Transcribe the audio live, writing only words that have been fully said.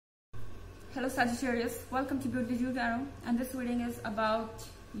Hello Sagittarius, welcome to Beautiful Tarot, and this reading is about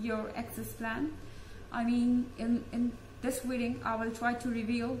your ex's plan. I mean, in this reading, I will try to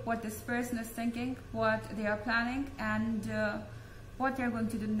reveal what this person is thinking, what they are planning, and what they're going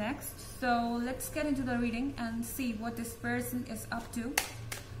to do next. So let's get into the reading and see what this person is up to.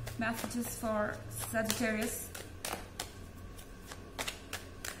 Messages for Sagittarius.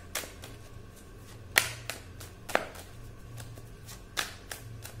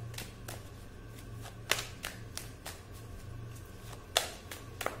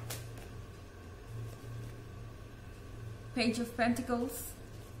 Page of Pentacles,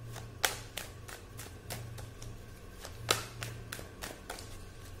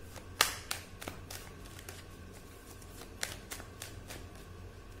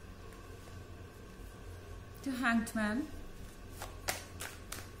 the Hanged Man,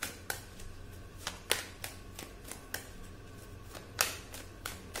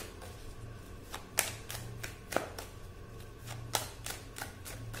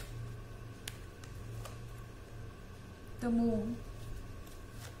 the Moon,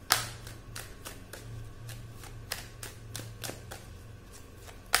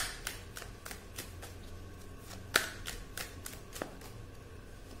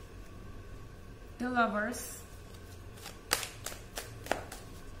 the Lovers,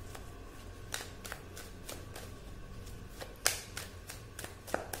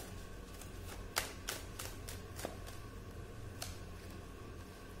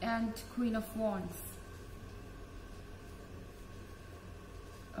 and Queen of Wands.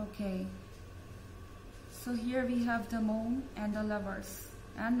 Okay, so here we have the Moon and the Lovers,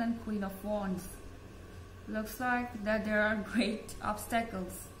 and then Queen of Wands. Looks like that there are great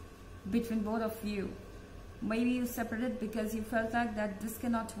obstacles between both of you. Maybe you separated because you felt like that this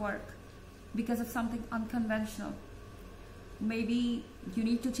cannot work because of something unconventional. Maybe you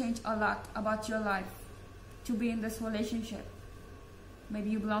need to change a lot about your life to be in this relationship.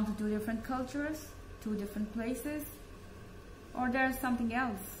 Maybe you belong to two different cultures, two different places, or there's something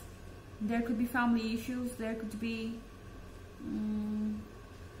else. There could be family issues, there could be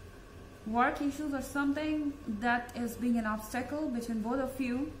work issues or something that is being an obstacle between both of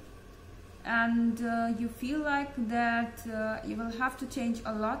you, and you feel like that you will have to change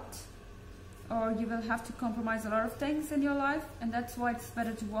a lot, or you will have to compromise a lot of things in your life, and that's why it's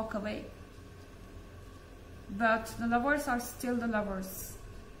better to walk away. But the Lovers are still the Lovers.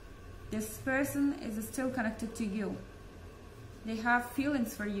 This person is still connected to you. They have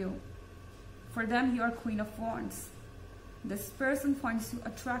feelings for you. For them, you are Queen of Wands. This person finds you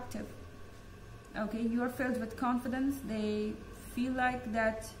attractive. Okay, you are filled with confidence. They feel like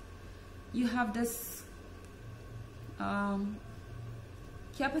that you have this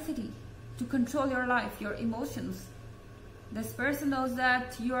capacity to control your life, your emotions. This person knows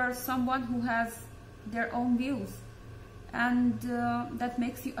that you are someone who has their own views, and that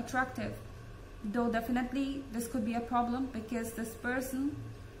makes you attractive. Though definitely this could be a problem because this person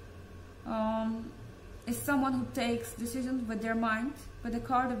is someone who takes decisions with their mind. With the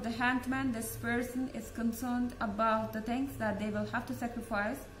card of the Hanged Man, this person is concerned about the things that they will have to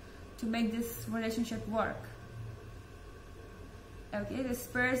sacrifice to make this relationship work. Okay, this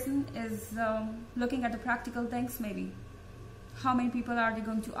person is looking at the practical things maybe. How many people are they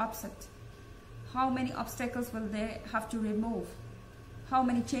going to upset? How many obstacles will they have to remove? How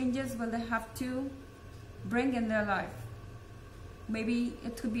many changes will they have to bring in their life? Maybe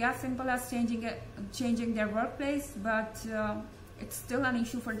it could be as simple as changing their workplace, but it's still an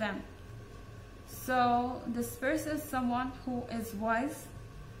issue for them. So this person is someone who is wise,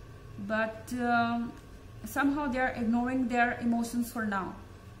 but somehow they are ignoring their emotions for now.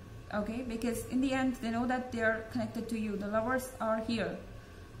 Okay, because in the end they know that they are connected to you. The Lovers are here.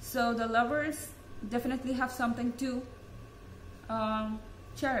 So the Lovers definitely have something to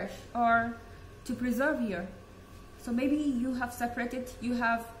cherish or to preserve here. So maybe you have separated, you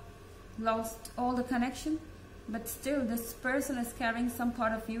have lost all the connection, but still this person is carrying some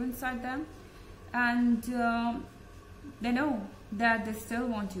part of you inside them, and they know that they still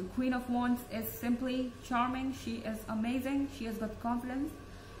want you. Queen of Wands is simply charming. She is amazing. She has got confidence,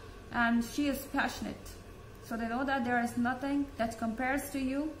 and she is passionate. So they know that there is nothing that compares to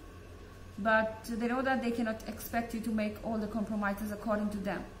you, but they know that they cannot expect you to make all the compromises according to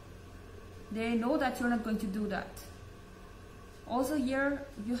them. They know that you're not going to do that. Also here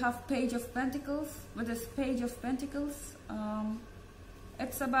you have Page of Pentacles. With this Page of Pentacles,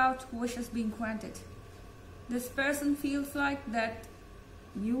 it's about wishes being granted. This person feels like that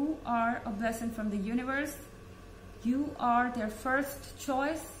you are a blessing from the universe. You are their first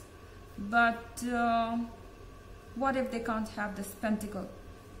choice, but what if they can't have this pentacle?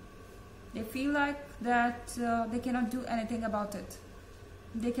 They feel like that they cannot do anything about it.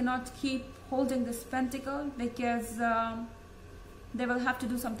 They cannot keep holding this pentacle because they will have to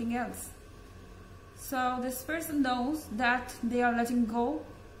do something else. So this person knows that they are letting go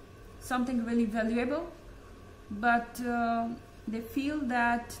something really valuable, but they feel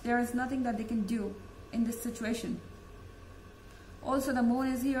that there is nothing that they can do in this situation. Also, the moon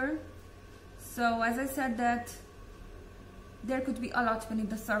is here. So as I said, that there could be a lot beneath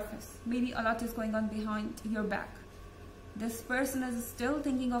the surface. Maybe a lot is going on behind your back. This person is still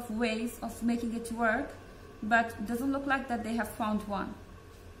thinking of ways of making it work, but doesn't look like that they have found one,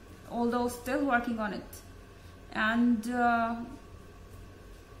 although still working on it. And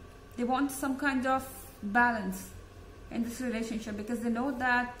they want some kind of balance in this relationship, because they know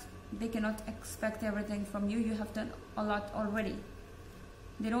that they cannot expect everything from you. You have done a lot already.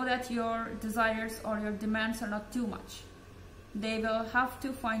 They know that your desires or your demands are not too much. They will have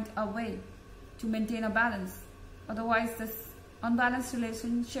to find a way to maintain a balance. Otherwise, this unbalanced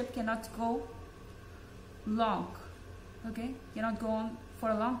relationship cannot go long, okay? Cannot go on for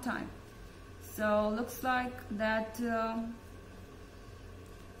a long time. So looks like that, you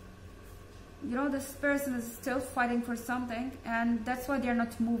know, this person is still fighting for something, and that's why they're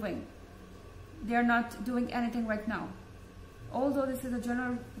not moving. They're not doing anything right now. Although this is a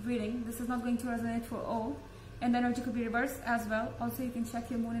general reading, this is not going to resonate for all, and the energy could be reversed as well. Also, you can check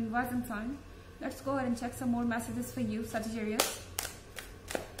your moon and rising sign. Let's go ahead and check some more messages for you, Sagittarius.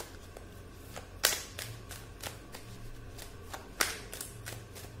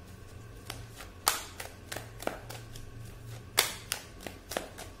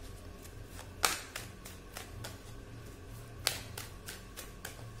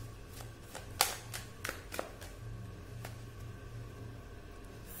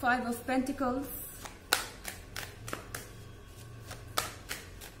 Five of Pentacles.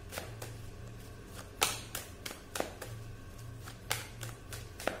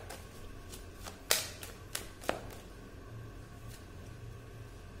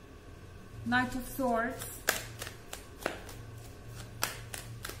 Knight of Swords.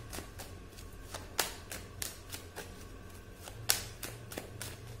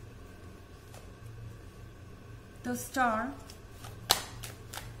 The Star.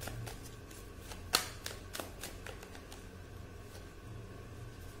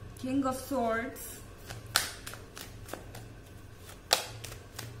 King of Swords.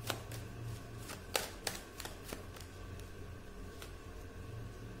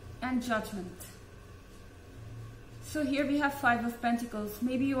 And Judgment. So here we have Five of Pentacles.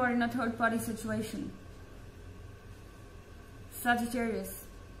 Maybe you are in a third party situation, Sagittarius.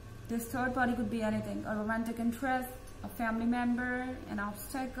 This third party could be anything: a romantic interest, a family member, an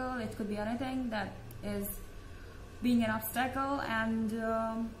obstacle. It could be anything that is being an obstacle, and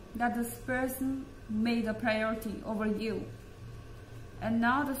that this person made a priority over you. And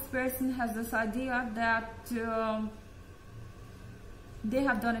now this person has this idea that they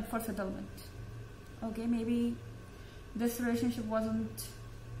have done it for settlement. Okay, maybe this relationship wasn't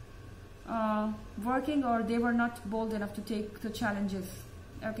working, or they were not bold enough to take the challenges.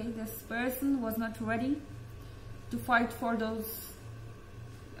 Okay, this person was not ready to fight for those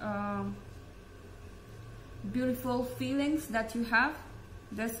beautiful feelings that you have.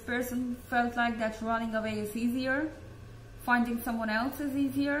 This person felt like that running away is easier, finding someone else is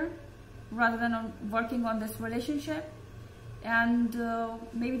easier, rather than working on this relationship. And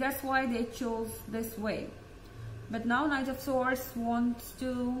maybe that's why they chose this way. But now Knight of Swords wants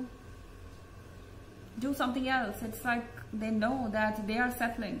to do something else. It's like they know that they are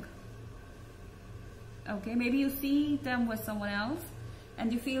settling. Okay, maybe you see them with someone else,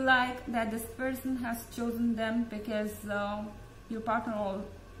 and you feel like that this person has chosen them because your partner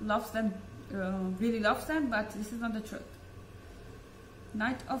loves them, really loves them, but this is not the truth.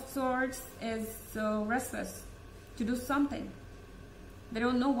 Knight of Swords is restless to do something. They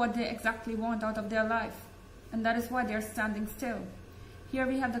don't know what they exactly want out of their life, and that is why they're standing still. Here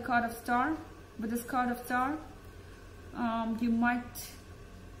we have the card of Star. With this card of Star, you might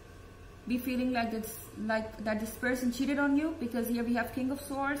be feeling like this person cheated on you, because here we have King of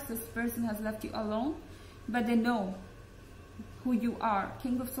Swords. This person has left you alone, but they know who you are.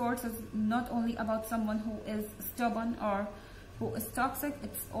 King of Swords is not only about someone who is stubborn or who is toxic.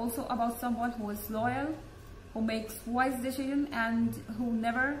 It's also about someone who is loyal, who makes wise decisions, and who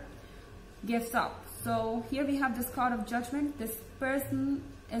never gives up. So here we have this card of Judgment. This person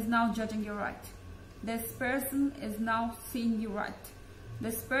is now judging you right. This person is now seeing you right.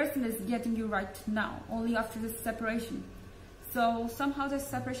 This person is getting you right now, only after this separation. So somehow this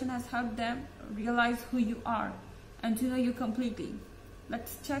separation has helped them realize who you are and to know you completely.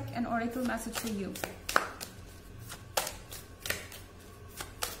 Let's check an oracle message for you.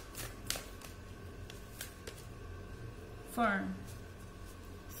 Fern.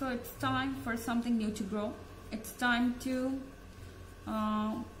 So it's time for something new to grow. It's time to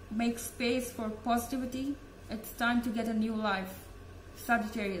make space for positivity. It's time to get a new life.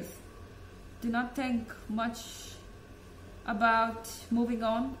 Sagittarius. Do not think much about moving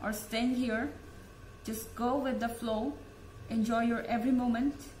on or staying here. Just go with the flow. Enjoy your every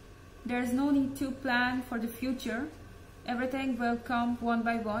moment. There is no need to plan for the future. Everything will come one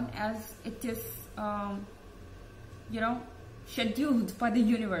by one as it is, scheduled by the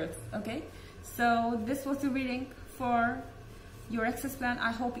universe. Okay, so this was the reading for your access plan.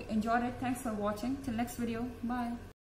 I hope you enjoyed it. Thanks for watching. Till next video. Bye.